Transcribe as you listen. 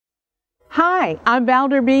Hi, I'm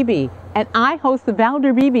Valder Beebe, and I host the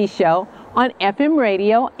Valder Beebe Show on FM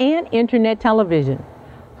radio and internet television.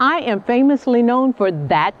 I am famously known for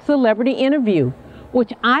That Celebrity Interview,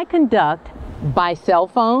 which I conduct by cell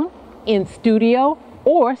phone, in studio,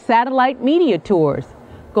 or satellite media tours.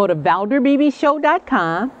 Go to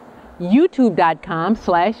valderbeebeshow.com,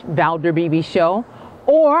 youtube.com/ValderBeebeShow,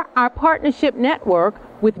 or our partnership network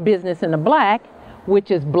with Business in the Black,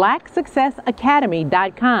 which is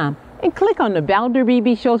blacksuccessacademy.com, and click on the Valder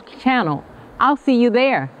Beebe Show channel. I'll see you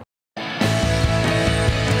there.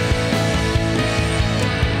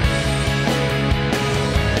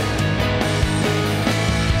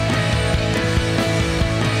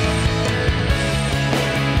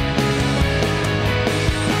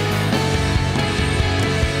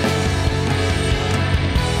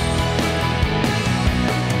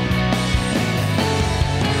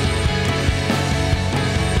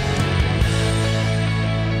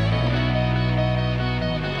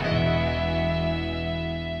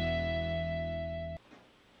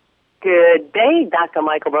 Good day, Dr.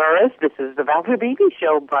 Michael Breus. This is the Valder Beebe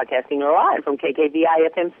Show, broadcasting live from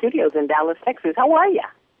KKVI-FM studios in Dallas, Texas. How are you?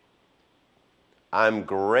 I'm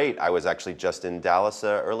great. I was actually just in Dallas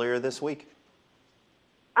earlier this week.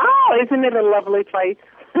 Oh, isn't it a lovely place?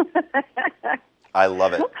 I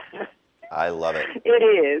love it. I love it. It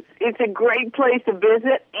is. It's a great place to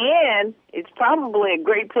visit, and it's probably a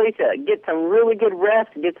great place to get some really good rest,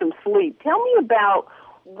 get some sleep. Tell me about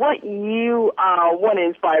what you want to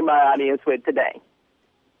inspire my audience with today.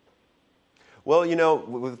 Well, you know,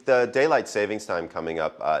 with the daylight savings time coming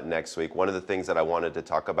up next week, one of the things that I wanted to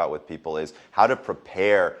talk about with people is how to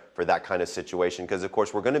prepare for that kind of situation. Because, of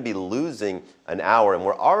course, we're going to be losing an hour, and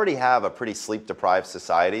we already have a pretty sleep-deprived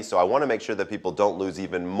society. So I want to make sure that people don't lose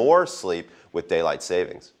even more sleep with daylight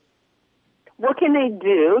savings. What can they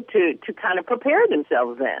do to kind of prepare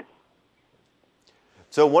themselves then?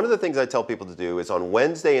 So one of the things I tell people to do is on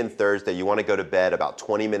Wednesday and Thursday, you want to go to bed about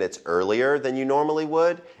 20 minutes earlier than you normally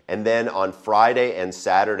would. And then on Friday and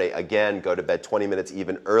Saturday, again, go to bed 20 minutes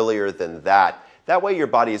even earlier than that. That way your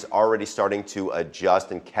body is already starting to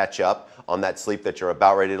adjust and catch up on that sleep that you're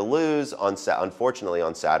about ready to lose, unfortunately,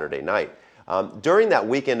 on Saturday night. During that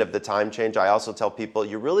weekend of the time change, I also tell people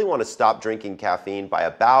you really want to stop drinking caffeine by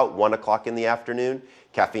about 1 o'clock in the afternoon.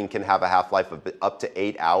 Caffeine can have a half-life of up to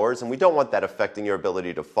 8 hours, and we don't want that affecting your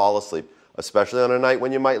ability to fall asleep, especially on a night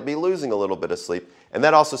when you might be losing a little bit of sleep. And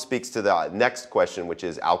that also speaks to the next question, which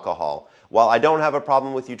is alcohol. While I don't have a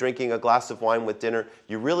problem with you drinking a glass of wine with dinner,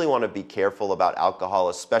 you really want to be careful about alcohol,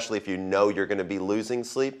 especially if you know you're going to be losing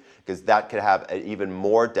sleep, because that could have an even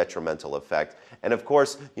more detrimental effect. And of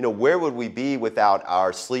course, you know, where would we be without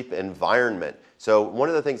our sleep environment? So one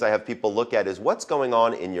of the things I have people look at is what's going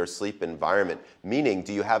on in your sleep environment, meaning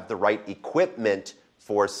do you have the right equipment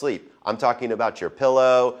for sleep? I'm talking about your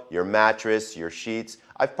pillow, your mattress, your sheets.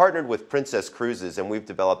 I've partnered with Princess Cruises, and we've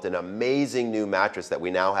developed an amazing new mattress that we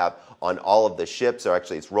now have on all of the ships, or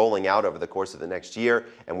actually it's rolling out over the course of the next year,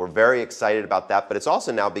 and we're very excited about that, but it's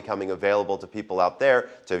also now becoming available to people out there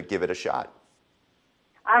to give it a shot.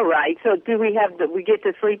 All right, so do we get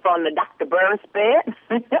to sleep on the Dr. Breus bed?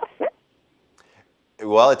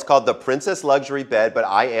 Well, it's called the Princess Luxury Bed, but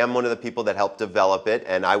I am one of the people that helped develop it,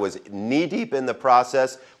 and I was knee-deep in the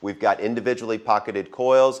process. We've got individually pocketed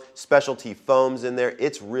coils, specialty foams in there.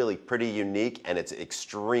 It's really pretty unique, and it's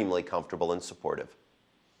extremely comfortable and supportive.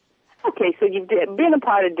 Okay, so you've been a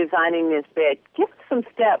part of designing this bed. Give us some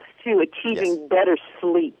steps to achieving better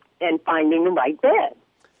sleep and finding the right bed.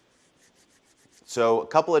 So a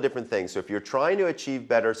couple of different things. So if you're trying to achieve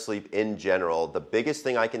better sleep in general, the biggest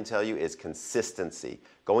thing I can tell you is consistency.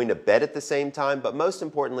 Going to bed at the same time, but most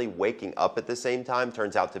importantly, waking up at the same time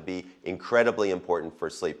turns out to be incredibly important for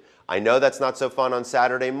sleep. I know that's not so fun on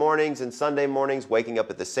Saturday mornings and Sunday mornings, waking up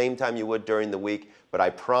at the same time you would during the week, but I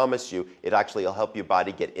promise you, it actually will help your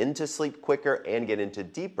body get into sleep quicker and get into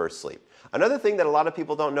deeper sleep. Another thing that a lot of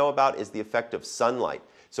people don't know about is the effect of sunlight.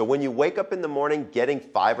 So when you wake up in the morning, getting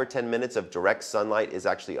 5 or 10 minutes of direct sunlight is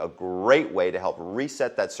actually a great way to help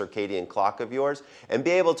reset that circadian clock of yours and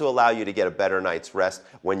be able to allow you to get a better night's rest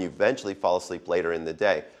when you eventually fall asleep later in the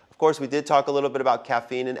day. Of course, we did talk a little bit about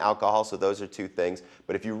caffeine and alcohol, so those are two things.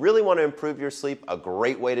 But if you really want to improve your sleep, a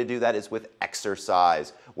great way to do that is with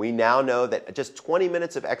exercise. We now know that just 20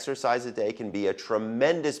 minutes of exercise a day can be a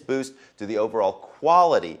tremendous boost to the overall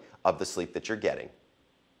quality of the sleep that you're getting.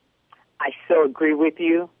 I so agree with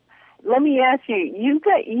you. Let me ask you, you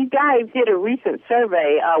guys did a recent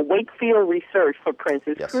survey, Wakefield Research for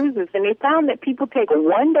Princess Cruises, and they found that people take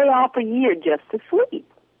 1 day off a year just to sleep.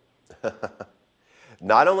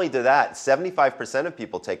 Not only do that, 75% of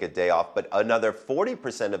people take a day off, but another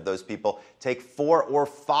 40% of those people take 4 or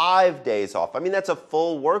 5 days off. I mean, that's a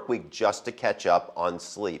full work week just to catch up on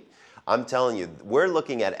sleep. I'm telling you, we're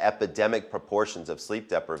looking at epidemic proportions of sleep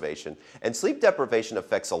deprivation, and sleep deprivation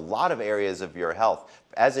affects a lot of areas of your health.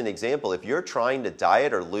 As an example, if you're trying to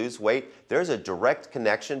diet or lose weight, there's a direct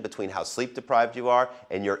connection between how sleep deprived you are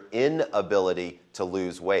and your inability to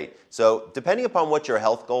lose weight. So depending upon what your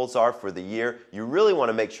health goals are for the year, you really want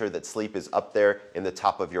to make sure that sleep is up there in the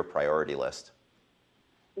top of your priority list.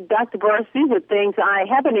 Dr. Breus, these are things. I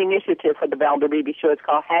have an initiative for the Valder Beebe Show. It's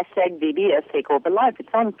called #VBS Take Over Life.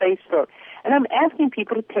 It's on Facebook. And I'm asking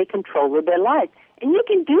people to take control of their life. And you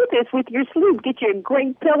can do this with your sleep. Get your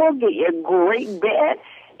great pillow, get your great bed,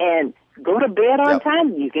 and go to bed on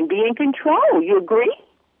time. You can be in control. You agree?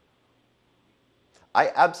 I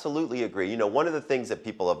absolutely agree. You know, one of the things that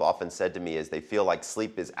people have often said to me is they feel like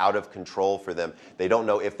sleep is out of control for them. They don't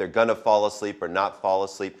know if they're going to fall asleep or not fall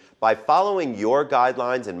asleep. By following your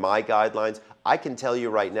guidelines and my guidelines, I can tell you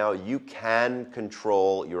right now, you can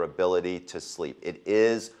control your ability to sleep. It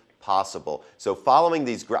is possible. So following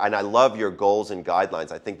these, and I love your goals and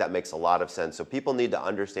guidelines, I think that makes a lot of sense. So people need to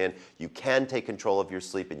understand you can take control of your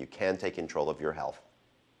sleep and you can take control of your health.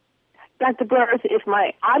 Dr. Breus, if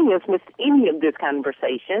my audience missed any of this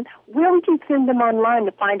conversation, where would you send them online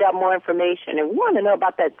to find out more information? And we want to know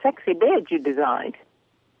about that sexy bed you designed.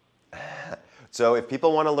 So if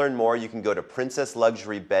people want to learn more, you can go to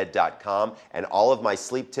princessluxurybed.com, and all of my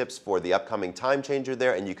sleep tips for the upcoming time changer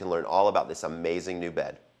there, and you can learn all about this amazing new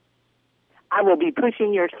bed. I will be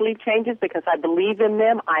pushing your sleep changes because I believe in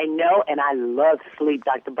them. I know, and I love sleep,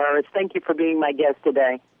 Dr. Breus. Thank you for being my guest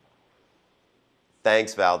today.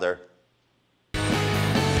 Thanks, Valder.